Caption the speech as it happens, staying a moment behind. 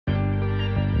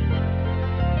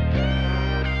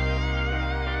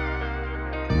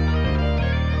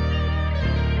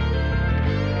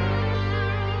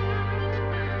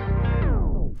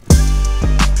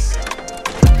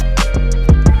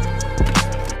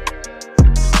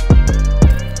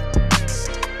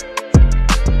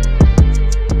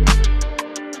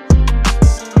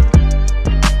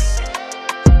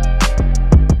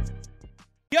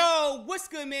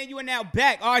man? You are now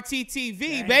back.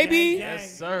 RTTV, baby.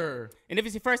 Yes, sir. And if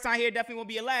it's your first time here, definitely won't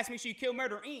be your last. Make sure you kill,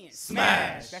 murder, and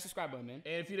smash that subscribe button, man.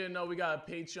 And if you didn't know, we got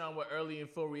a Patreon with early and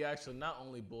full reaction. Not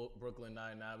only Brooklyn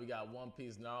Nine-Nine, we got One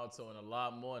Piece, Naruto, and a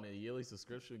lot more. And a yearly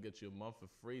subscription will get you a month for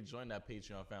free. Join that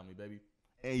Patreon family, baby.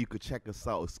 And you could check us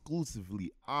out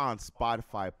exclusively on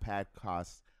Spotify,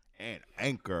 Podcasts, and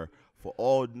Anchor for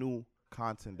all new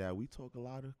content that we talk a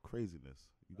lot of craziness.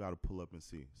 You got to pull up and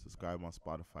see. Subscribe on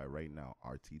Spotify right now,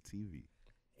 RTTV.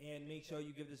 And make sure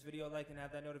you give this video a like and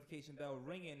have that notification bell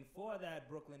ringing for that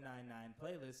Brooklyn Nine-Nine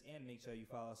playlist. And make sure you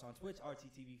follow us on Twitch,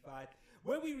 RTTV5,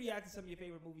 where we react to some of your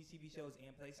favorite movies, TV shows,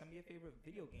 and play some of your favorite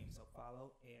video games. So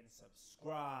follow and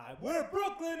subscribe. Where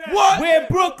Brooklyn at? What? Where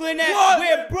Brooklyn at? What?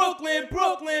 Where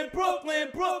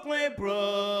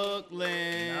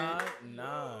Brooklyn?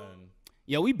 Nine.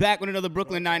 Yo, we back with another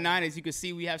Brooklyn Nine-Nine. As you can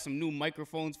see, we have some new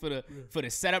microphones for the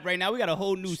setup right now. We got a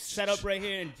whole new setup right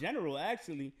here in general,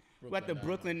 actually. We got the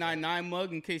Brooklyn Nine-Nine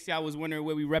mug, in case y'all was wondering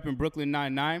where we repping Brooklyn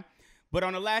Nine-Nine. But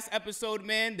on the last episode,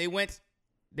 man, they went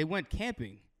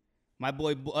camping. My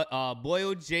boy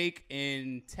Boyle, Jake,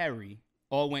 and Terry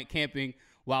all went camping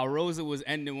while Rosa was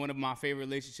ending one of my favorite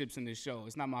relationships in this show.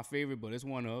 It's not my favorite, but it's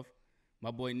one of.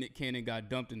 My boy Nick Cannon got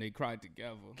dumped and they cried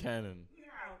together. Cannon.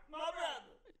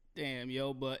 Damn,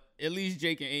 yo, but at least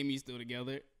Jake and Amy still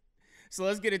together. So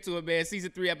let's get into it, man. Season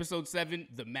 3, Episode 7,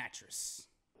 The Mattress.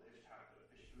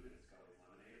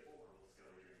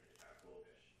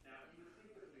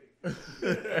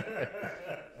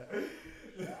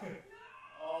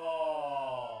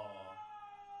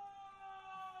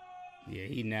 Yeah,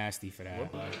 he nasty for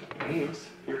that. James,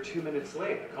 you're 2 minutes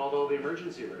late. I called all the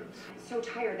emergency rooms. I'm so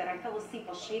tired that I fell asleep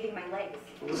while shaving my legs.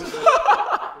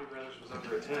 Property Brothers was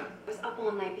over at 10. I was up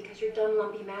all night because your dumb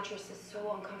lumpy mattress is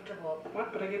so uncomfortable.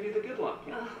 What? But I gave you the good lump.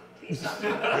 Oh, please stop.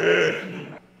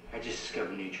 I just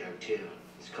discovered a new drug too.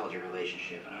 It's called your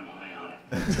relationship, and I'm high on it.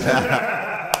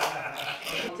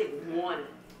 I'll take one.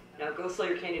 Now go sell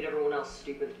your candy to everyone else,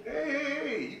 stupid.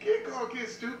 Hey, you can't call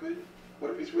kids stupid. What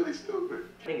if he's really stupid?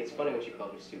 I think it's funny what you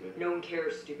called me stupid. No one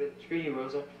cares, stupid. Screw you,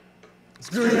 Rosa.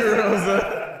 Screw you,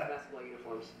 Rosa. Basketball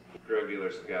uniforms. Drug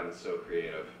dealers have gotten so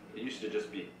creative. It used to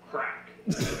just be crack.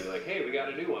 And they'd be like, hey, we got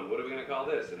a new one. What are we going to call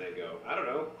this? And they'd go, I don't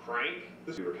know, crank?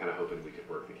 We were kind of hoping we could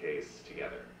work the case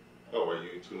together. Oh, are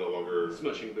you two no longer...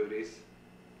 Smushing booties.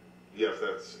 Yes,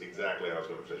 that's exactly how I was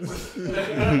going to finish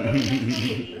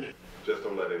my Just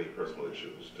don't let any personal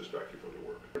issues distract you from your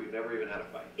work. We've never even had a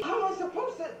fight. How am I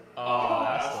supposed to? Oh,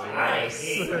 that's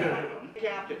nice.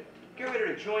 Captain, get ready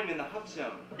to join me in the huff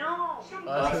zone. No.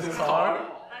 That's his car?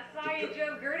 I saw you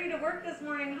drove Gertie to work this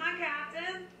morning, huh,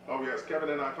 Captain? Oh, yes, Kevin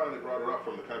and I finally brought her up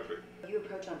from the country. You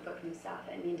approach on foot from the south,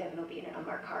 and me and Devin will be in an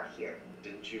unmarked car here.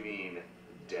 Didn't you mean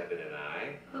Devin and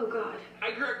I? Oh, God.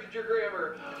 I corrected your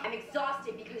grammar. I'm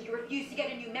exhausted because you refuse to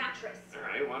get a new mattress. All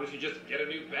right, why don't you just get a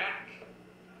new back?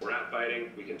 We're not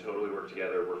fighting. We can totally work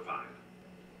together. We're fine.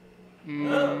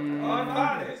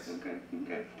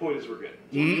 Okay. Point is, we're good.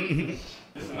 This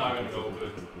is not going to go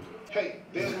good. Hey,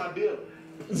 there's my deal.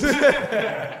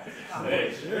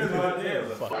 Hey, here's my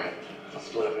deal. All right, I'll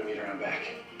split up and meet her on back.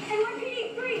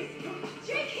 NYPD, freeze!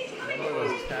 Jake, he's coming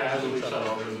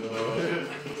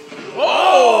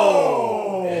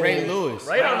Whoa! Ray Lewis.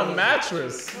 Right on the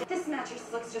mattress. This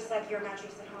mattress looks just like your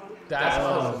mattress at home. That's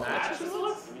how the mattress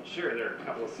looks? I mean, sure, there are a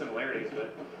couple of similarities,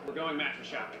 but we're going mattress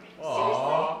shopping.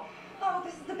 Aww. Oh,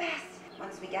 this is the best.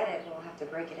 Once we get it, we'll have to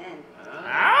break it in.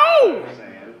 Ow!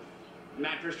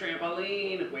 Mattress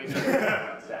trampoline. Wait, no,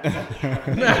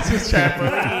 Mattress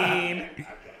trampoline. Okay.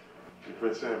 Your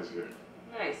friend Sam is here.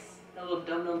 Nice. That little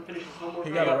dum-dum finished his homework.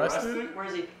 He got arrested? Where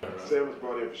is he? Sam was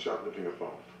brought in for shoplifting a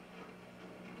phone.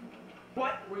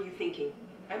 What were you thinking?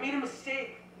 I made a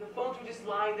mistake. The phones were just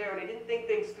lying there, and I didn't think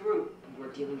things through.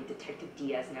 We're dealing with Detective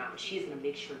Diaz now, and she is going to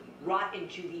make sure you rot in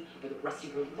juvie for the rest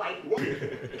of your life.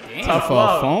 Tough for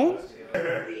a phone?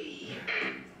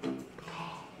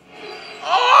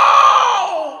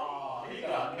 Oh!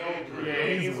 Yeah,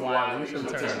 he's wild. We should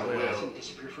turn He away. doesn't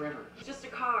disappear forever. It's just a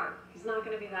car. He's not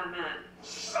going to be that mad.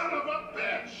 Son of a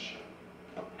bitch!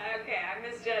 Okay, I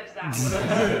misjudged that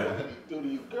one. Do to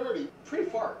you dirty. Pretty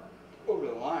far over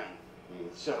the line.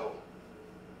 So,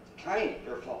 it's kind of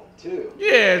your fault, too.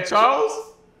 Yeah,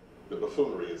 Charles. The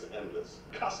buffoonery is endless.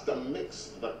 Custom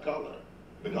mix the color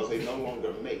because they no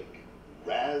longer make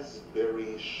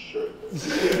raspberry sherbet.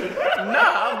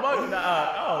 Nah, I'm bugging.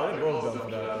 Oh, it rolls up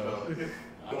for that.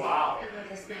 Wow. I love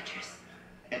this mattress.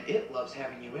 And it loves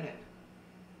having you in it.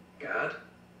 God?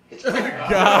 It's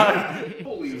God.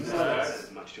 Holy That's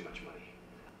much too much money.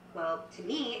 Well, to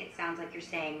me, it sounds like you're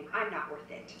saying I'm not worth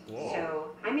it. Whoa.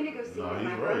 So I'm gonna go see No, my he's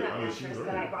right. grown-up I mean, she's mattress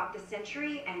that I bought this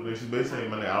century, and She's basically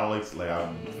saying, man, I don't I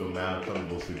feel mad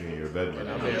uncomfortable sleeping in your bed, man.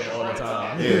 I'm here all the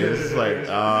time. Yeah, it's like,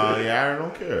 yeah, I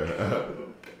don't care.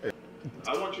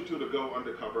 I want you two to go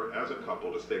undercover as a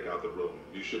couple to stake out the room.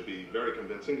 You should be very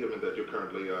convincing, given that you're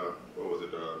currently,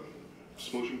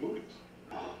 smooshing booties.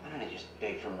 Oh, why don't I just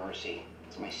beg for mercy?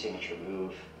 It's my signature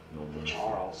move. For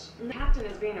Charles. The captain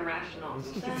is being irrational.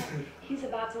 He's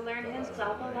about to learn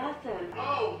himself a lesson.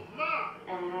 Oh, my!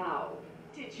 Ow.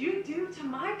 Did you do to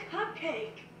my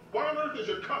cupcake? Why on earth is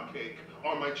your cupcake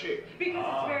on my chair? Because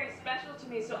it's very special to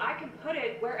me, so I can put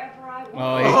it wherever I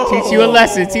want. Oh, teach you a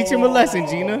lesson. Teach him a lesson,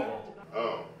 Gina.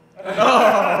 Oh.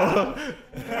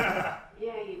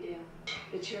 Yeah, you do.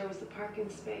 The chair was the parking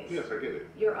space. Yes, I get it.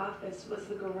 Your office was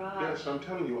the garage. Yes, I'm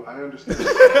telling you, I understand.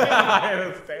 I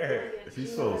understand.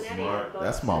 She's so smart.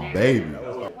 That's my baby.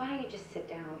 why don't you just sit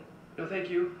down? No, thank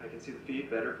you. I can see the feet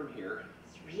better from here.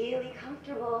 It's really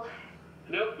comfortable.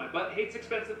 Nope, my butt hates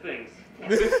expensive things. You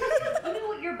know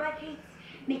what your butt hates?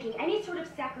 Making any sort of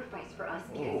sacrifice for us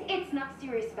because it's not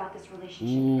serious about this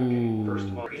relationship. Okay, first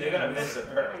of all, They're gonna miss it.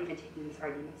 I'm not even taking this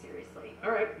argument seriously.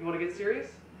 all right, you want to get serious?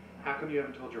 How come you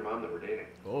haven't told your mom that we're dating?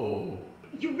 Oh.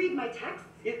 You read my texts?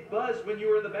 It buzzed when you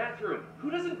were in the bathroom.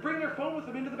 Who doesn't bring their phone with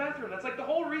them into the bathroom? That's like the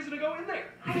whole reason to go in there.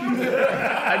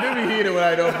 I do be heated when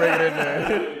I don't bring it in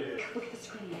there. Look at the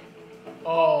screen.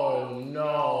 Oh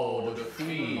no, the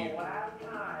feed.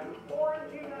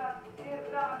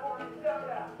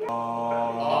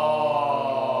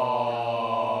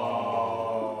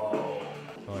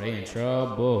 Oh, they in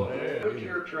trouble. I would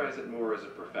characterize it more as a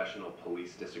professional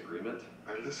police disagreement.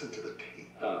 I listened to the tape.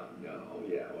 No,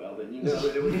 yeah, well then you know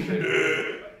that it was a straight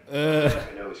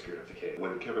I know we screwed up the case.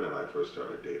 When Kevin and I first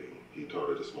started dating, he taught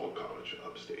at a small college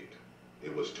upstate.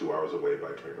 It was 2 hours away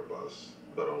by train or bus,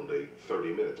 but only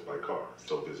 30 minutes by car.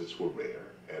 So visits were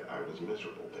rare, and I was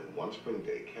miserable. Then one spring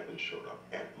day, Kevin showed up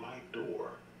at my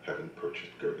door, having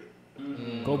purchased Gertie.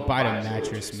 Go buy the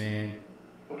mattress, man.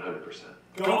 100%.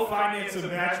 Go finance a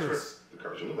mattress. The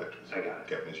car's in the mattress. I got it.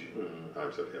 Kevin is you.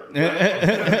 I'm so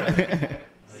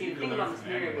See, the thing about Miss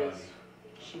Mary was,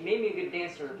 she made me a good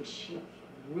dancer, but she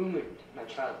ruined my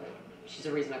childhood. She's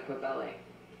the reason I quit ballet.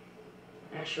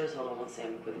 And I sure as hell don't want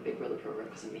Sam to quit the Big Brother program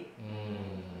because of me.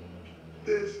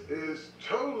 This is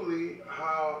totally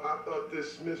how I thought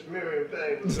this Miss Miriam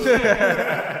thing was going to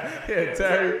Yeah,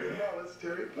 Terry. No, it's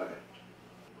Terry play.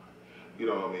 You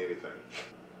don't owe me anything.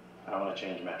 I want to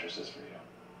change mattresses for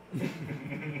you.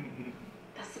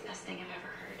 That's the best thing I've ever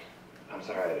heard. I'm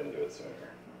sorry I didn't do it sooner.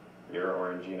 You're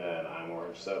Orangina and I'm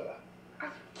Orange Soda. Are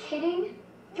you kidding?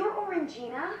 You're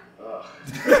Orangina. Ugh.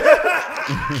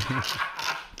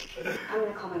 I'm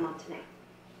gonna call my mom tonight.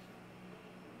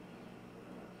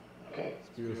 Okay. It's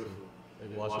beautiful.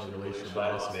 Like watching a relationship.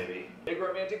 Awesome, baby. Big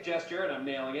romantic gesture, and I'm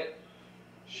nailing it.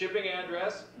 Shipping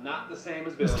address, not the same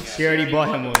as billing address. She already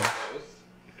bought him one.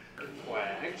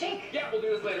 Swag. Jake! Yeah, we'll do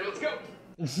this later. Let's go.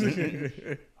 I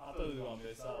thought we were gonna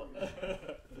miss out.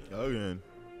 Again.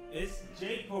 It's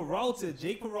Jake Peralta.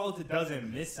 Jake Peralta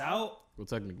doesn't miss out. Well,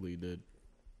 technically he did.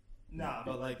 Nah,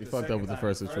 but like He the fucked up second with the time-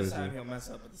 first First situation. time he'll mess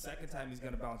up, but the second time he's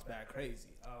gonna bounce back crazy.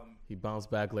 He bounced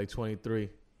back like 23.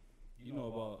 You know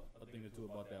about a thing or two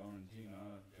about that Orangina,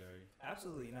 huh, Jerry?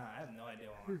 Absolutely not. I have no idea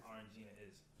what Orangina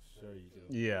is. Sure you do.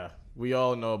 Yeah, we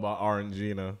all know about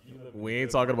Orangina. We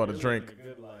ain't talking about a drink.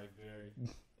 Good life, Jerry.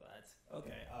 But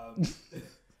okay.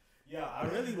 Yeah, I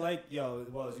really like. Yo,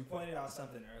 was you pointed out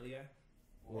something earlier,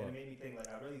 and it made me think. Like,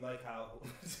 I really like how.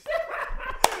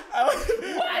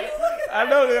 I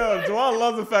know, yo, Joel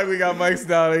loves the fact we got mics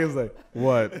down. He was like,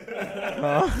 what?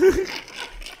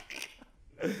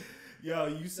 Yo,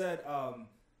 you said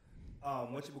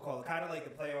what you would call it, kind of like the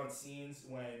play on scenes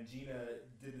when Gina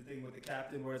did the thing with the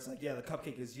captain, where it's like, yeah, the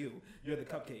cupcake is you, you're the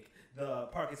cupcake, the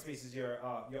parking space is your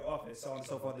office, so on and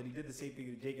so forth. And he did the same thing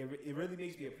with Jake. It really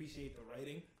makes me appreciate the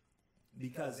writing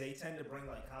because they tend to bring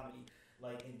like comedy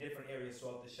like in different areas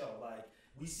throughout the show. Like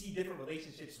we see different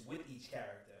relationships with each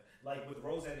character. Like with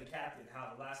Rose and the captain,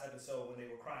 how the last episode when they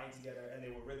were crying together and they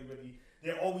were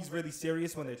they're always really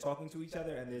serious when they're talking to each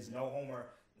other, and there's no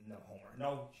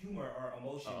humor or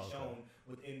emotion shown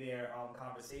within their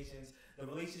conversations. The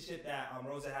relationship that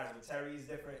Rosa has with Terry is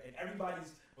different, and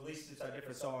everybody's relationships are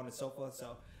different, so on and so forth.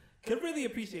 So, I really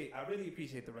appreciate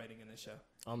the writing in this show.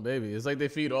 Baby, it's like they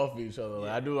feed off of each other. Like,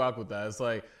 I do rock with that. It's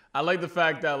like I like the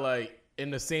fact that like in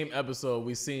the same episode,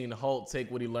 we seen Holt take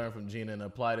what he learned from Gina and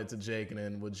applied it to Jake, and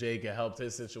then with Jake, it helped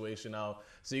his situation out.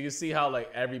 So you can see how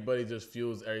like everybody just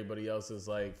fuels everybody else's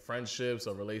like friendships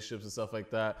or relationships and stuff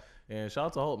like that. And shout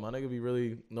out to Holt, my nigga be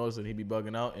really noticing he be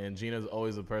bugging out, and Gina's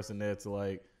always a person there to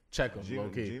like check him.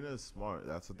 Gina is smart.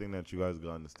 That's the thing that you guys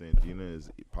gotta understand. Gina is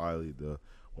probably the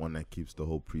one that keeps the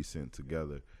whole precinct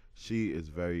together. She is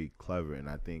very clever, and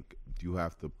I think you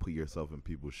have to put yourself in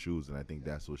people's shoes, and I think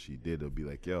that's what she did. It'll be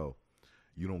like, yo,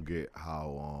 you don't get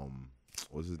how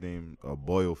what's his name,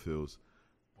 Boyle feels.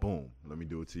 Boom, let me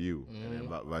do it to you, and then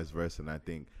vice versa. And I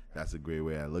think that's a great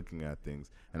way of looking at things.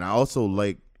 And I also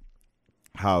like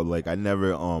how like I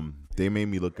never they made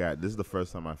me look at. This is the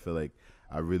first time I feel like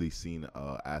I really seen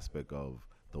an aspect of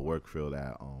the work field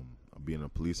at being a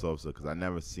police officer, because I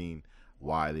never seen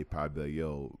why they probably be like,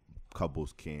 yo,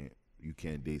 couples you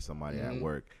can't date somebody at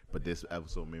work. But this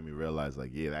episode made me realize, like,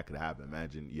 yeah, that could happen.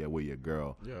 Imagine with your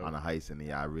girl on a heist, and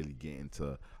I really get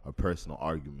into a personal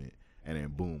argument, and then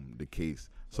boom, the case.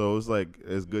 So it's like,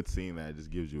 it's good seeing that. It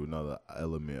just gives you another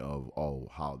element of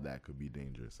how that could be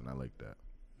dangerous, and I like that.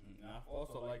 I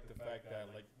also like the fact that,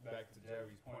 like, back to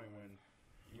Jerry's point when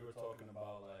you were talking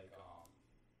about, like,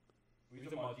 we were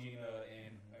talking about Gina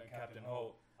and Captain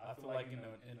Holt. I feel like in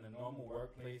a normal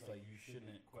workplace, like, you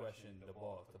shouldn't question the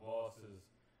boss. The boss is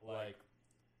like,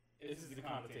 this is the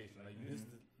connotation. Like, this is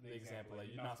the example.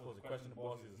 Like, you're not supposed to question the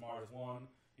boss. He's the smartest one.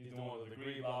 He's doing with a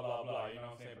degree, blah, blah, blah. You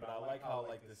know what I'm saying? But I like how,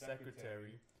 like, the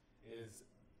secretary is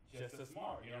just as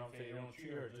smart. You know what I'm saying? You don't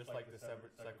treat her just like the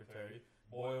secretary.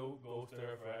 Boyle goes to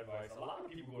her for advice. A lot of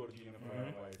people go to Gina for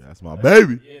advice. That's my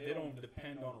baby. Yeah, they don't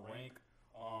depend on rank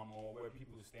or where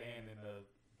people stand in the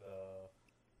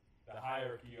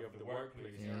hierarchy of the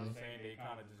workplace. You know what I'm saying? They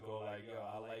kind of just go like, yo,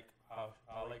 I like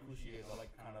who she is. I like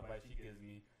the kind of advice she gives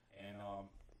me, and I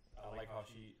like how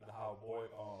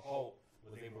Holt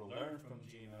was able to learn from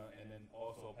Gina, and then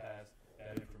also pass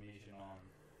that information on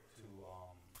to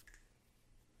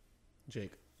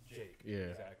Jake.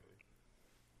 Yeah, exactly.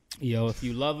 Yo, if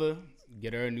you love her,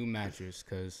 get her a new mattress,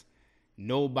 because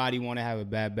nobody want to have a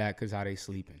bad back because how they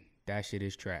sleeping. That shit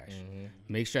is trash.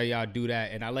 Make sure y'all do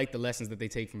that. And I like the lessons that they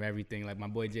take from everything. Like my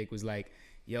boy Jake was like,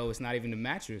 yo, it's not even the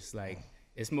mattress. Like,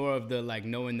 it's more of the like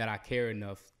knowing that I care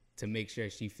enough to make sure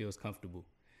she feels comfortable.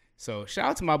 So shout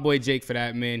out to my boy Jake for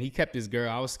that, man. He kept his girl.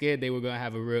 I was scared they were going to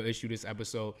have a real issue this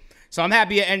episode. So I'm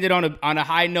happy it ended on a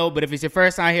high note. But if it's your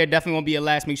first time here, definitely won't be your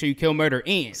last. Make sure you kill, murder,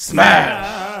 and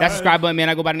smash. That subscribe button, man.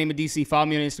 I go by the name of DC. Follow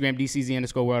me on Instagram,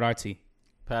 DCZ_WorldRT.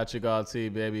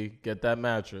 Patricrt, baby. Get that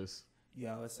mattress.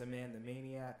 Yo, it's a man, the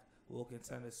maniac,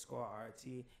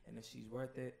 Wilkins_RT, and if she's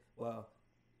worth it, well,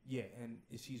 yeah, and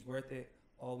if she's worth it,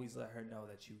 always let her know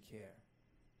that you care.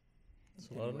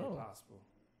 Let her know. Possible.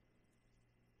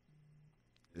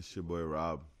 It's your boy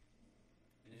Rob.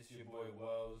 It's your boy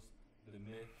Wells, the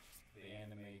myth, the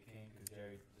anime king, because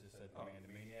Jerry just said the man,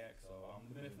 the maniac, so I'm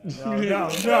the myth now.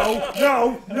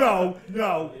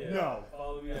 No.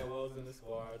 Follow me at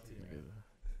Wells_RT.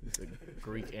 He's a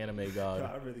Greek anime god.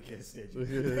 I really can't stand you.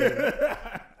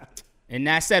 And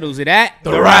that settles it at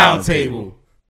the round table.